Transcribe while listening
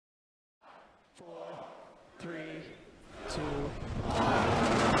4, 3, 2,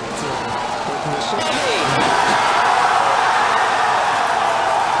 1.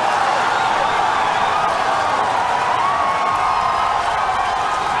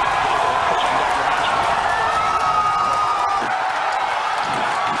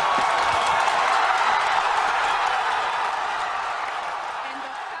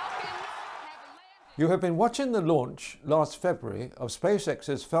 You have been watching the launch last February of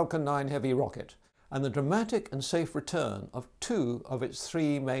SpaceX's Falcon 9 Heavy rocket and the dramatic and safe return of 2 of its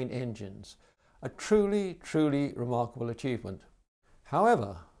 3 main engines. A truly remarkable achievement.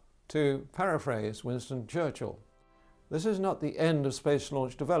 However, to paraphrase Winston Churchill, this is not the end of space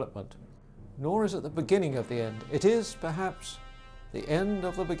launch development, nor is it the beginning of the end. It is, perhaps, the end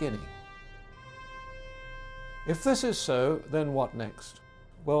of the beginning. If this is so, then what next?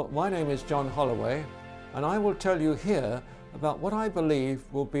 Well, my name is John Holloway, and I will tell you here about what I believe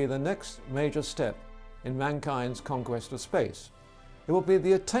will be the next major step in mankind's conquest of space. It will be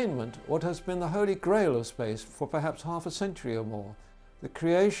the attainment of what has been the holy grail of space for perhaps half a century or more, the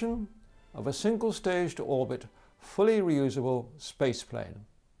creation of a single-stage-to-orbit, fully reusable spaceplane.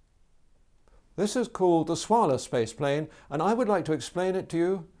 This is called the Swala spaceplane, and I would like to explain it to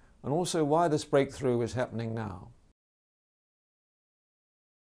you, and also why this breakthrough is happening now.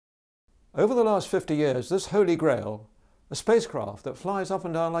 Over the last 50 years, this holy grail, a spacecraft that flies up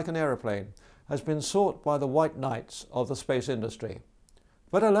and down like an aeroplane, has been sought by the white knights of the space industry.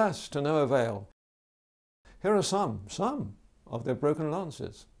 But alas, to no avail. Here are some of their broken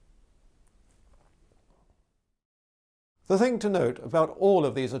lances. The thing to note about all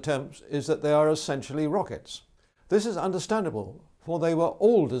of these attempts is that they are essentially rockets. This is understandable, for they were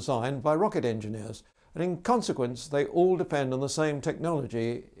all designed by rocket engineers, and in consequence they all depend on the same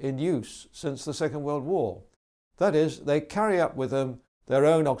technology in use since the Second World War. That is, they carry up with them their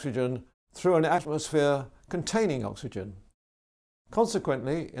own oxygen through an atmosphere containing oxygen.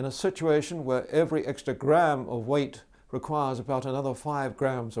 Consequently, in a situation where every extra gram of weight requires about another 5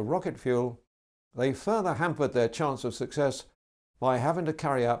 grams of rocket fuel, they further hampered their chance of success by having to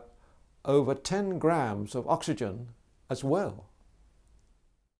carry up over 10 grams of oxygen as well.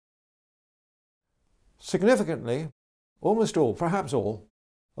 Significantly, almost all, perhaps all,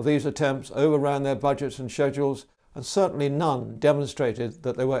 of these attempts overran their budgets and schedules, and certainly none demonstrated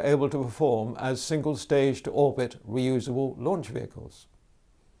that they were able to perform as single-stage-to-orbit reusable launch vehicles.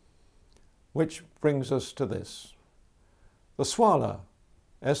 Which brings us to this. The Swala,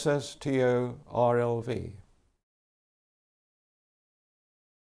 SSTORLV.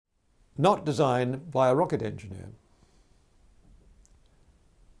 Not designed by a rocket engineer.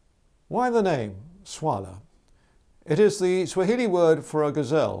 Why the name Swala? It is the Swahili word for a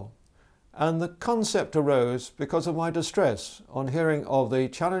gazelle, and the concept arose because of my distress on hearing of the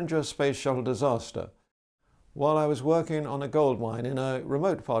Challenger space shuttle disaster while I was working on a gold mine in a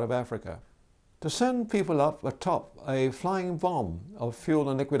remote part of Africa. To send people up atop a flying bomb of fuel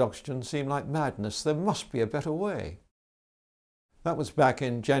and liquid oxygen seemed like madness. There must be a better way. That was back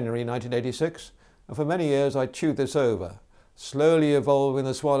in January 1986, and for many years I chewed this over, slowly evolving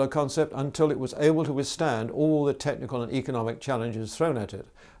the Swala concept until it was able to withstand all the technical and economic challenges thrown at it,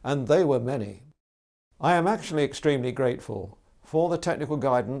 and they were many. I am actually extremely grateful for the technical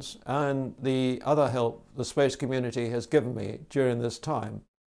guidance and the other help the space community has given me during this time.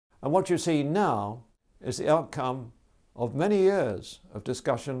 And what you see now is the outcome of many years of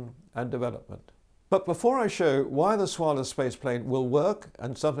discussion and development. But before I show why the Swala spaceplane will work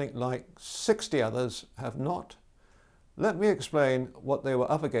and something like 60 others have not, let me explain what they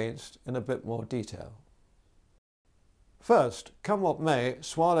were up against in a bit more detail. First, come what may,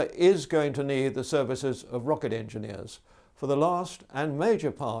 Swala is going to need the services of rocket engineers for the last and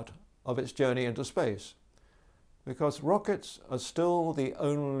major part of its journey into space, because rockets are still the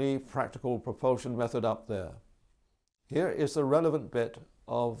only practical propulsion method up there. Here is the relevant bit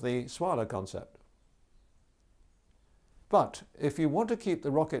of the Swala concept. But if you want to keep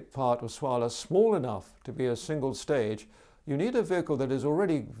the rocket part of Swala small enough to be a single stage, you need a vehicle that is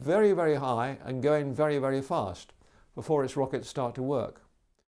already very high and going very fast before its rockets start to work.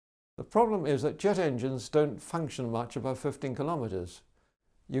 The problem is that jet engines don't function much above 15 kilometers.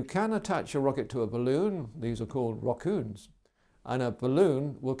 You can attach a rocket to a balloon, these are called rockoons, and a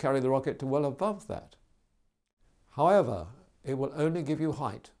balloon will carry the rocket to well above that. However, it will only give you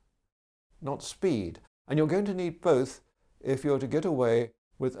height, not speed, and you're going to need both if you're to get away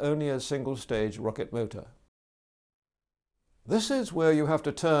with only a single-stage rocket motor. This is where you have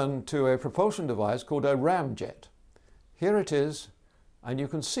to turn to a propulsion device called a ramjet. Here it is, and you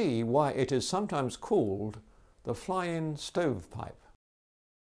can see why it is sometimes called the flying stovepipe.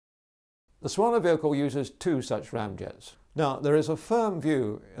 The Swala vehicle uses 2 such ramjets. Now, there is a firm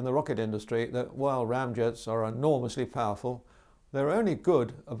view in the rocket industry that while ramjets are enormously powerful, they're only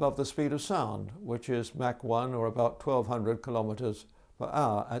good above the speed of sound, which is Mach 1 or about 1200 kilometers per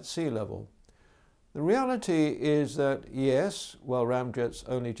hour at sea level. The reality is that yes, while ramjets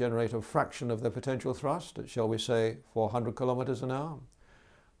only generate a fraction of their potential thrust at, shall we say, 400 kilometers an hour,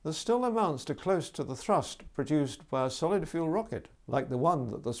 this still amounts to close to the thrust produced by a solid fuel rocket, like the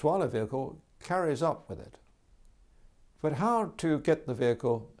one that the Swala vehicle carries up with it. But how to get the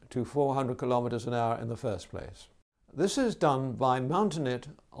vehicle to 400 kilometers an hour in the first place? This is done by mounting it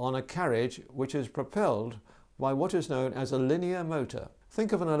on a carriage which is propelled by what is known as a linear motor.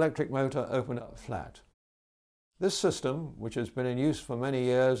 Think of an electric motor open up flat. This system, which has been in use for many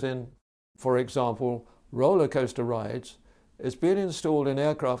years in, for example, roller coaster rides, is being installed in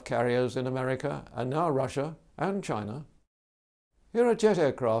aircraft carriers in America and now Russia and China. Here are jet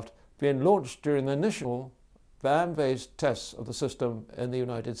aircraft being launched during the initial van-based tests of the system in the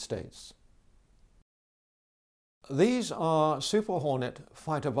United States. These are Super Hornet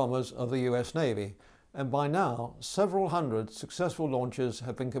fighter bombers of the US Navy, and by now several hundred successful launches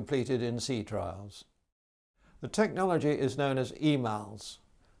have been completed in sea trials. The technology is known as EMALS,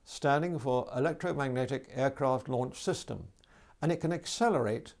 standing for Electromagnetic Aircraft Launch System, and it can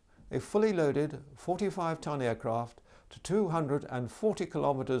accelerate a fully loaded 45-ton aircraft to 240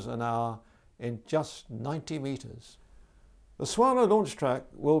 kilometers an hour in just 90 meters. The Swala launch track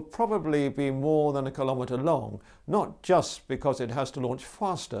will probably be more than a kilometer long, not just because it has to launch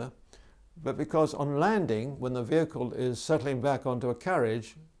faster, but because on landing, when the vehicle is settling back onto a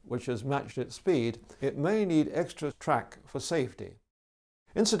carriage which has matched its speed, it may need extra track for safety.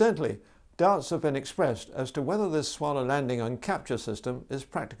 Incidentally, doubts have been expressed as to whether this Swala landing and capture system is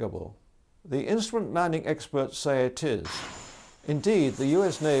practicable. The instrument landing experts say it is. Indeed, the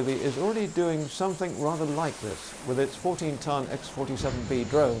US Navy is already doing something rather like this with its 14-ton X-47B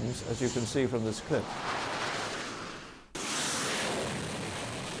drones, as you can see from this clip.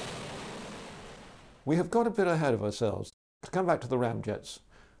 We have got a bit ahead of ourselves. To come back to the ramjets,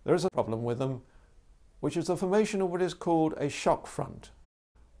 there is a problem with them, which is the formation of what is called a shock front,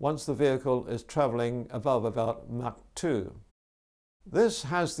 once the vehicle is travelling above about Mach 2. This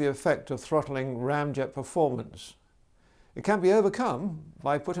has the effect of throttling ramjet performance. It can be overcome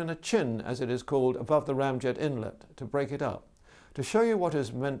by putting a chin, as it is called, above the ramjet inlet to break it up. To show you what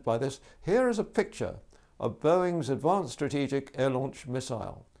is meant by this, here is a picture of Boeing's Advanced Strategic Air Launch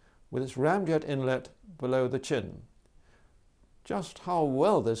Missile, with its ramjet inlet below the chin. Just how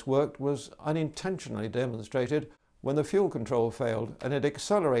well this worked was unintentionally demonstrated when the fuel control failed and it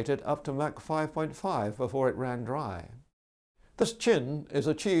accelerated up to Mach 5.5 before it ran dry. This chin is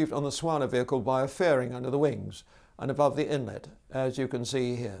achieved on the Swala vehicle by a fairing under the wings and above the inlet, as you can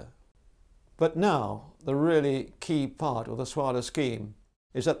see here. But now, the really key part of the Swala scheme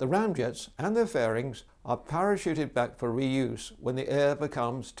is that the ramjets and their fairings are parachuted back for reuse when the air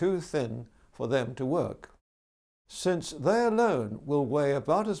becomes too thin for them to work. Since they alone will weigh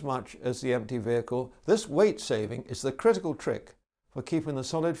about as much as the empty vehicle, this weight saving is the critical trick for keeping the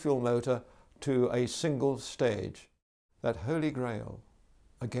solid fuel motor to a single stage. That holy grail,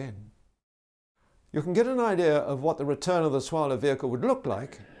 again. You can get an idea of what the return of the Swala vehicle would look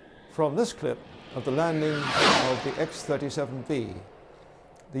like from this clip of the landing of the X-37B,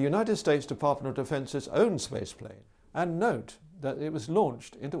 the United States Department of Defense's own spaceplane. And note that it was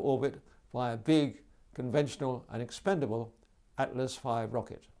launched into orbit by a big, conventional and expendable Atlas V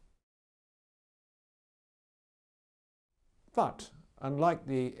rocket. But, unlike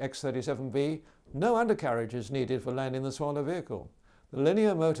the X-37B, no undercarriage is needed for landing the Swala vehicle. The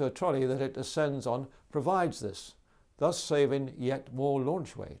linear motor trolley that it descends on provides this, thus saving yet more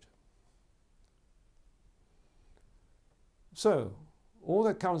launch weight. So, all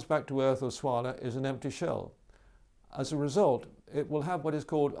that comes back to Earth of Swala is an empty shell. As a result, it will have what is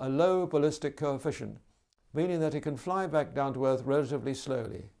called a low ballistic coefficient, meaning that it can fly back down to Earth relatively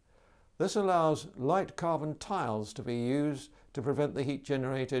slowly. This allows light carbon tiles to be used to prevent the heat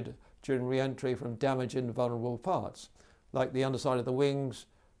generated during re-entry from damaging vulnerable parts, like the underside of the wings,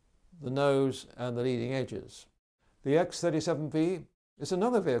 the nose and the leading edges. The X-37B is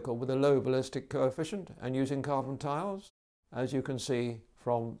another vehicle with a low ballistic coefficient and using carbon tiles, as you can see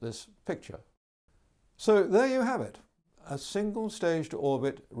from this picture. So there you have it, a single stage to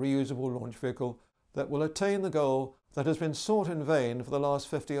orbit reusable launch vehicle that will attain the goal that has been sought in vain for the last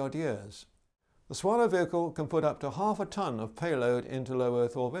 50-odd years. The Swala vehicle can put up to half a ton of payload into low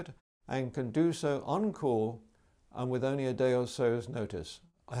Earth orbit and can do so on call and with only a day or so's notice.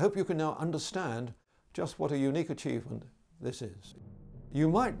 I hope you can now understand just what a unique achievement this is. You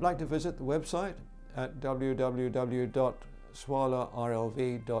might like to visit the website at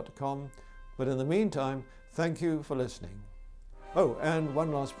www.swalarlv.com, but in the meantime, thank you for listening. Oh, and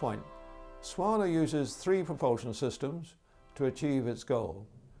one last point. Swala uses 3 propulsion systems to achieve its goal,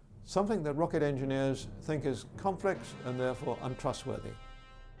 something that rocket engineers think is complex and therefore untrustworthy.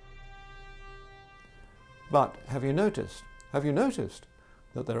 But have you noticed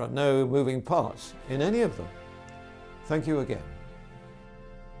that there are no moving parts in any of them? Thank you again.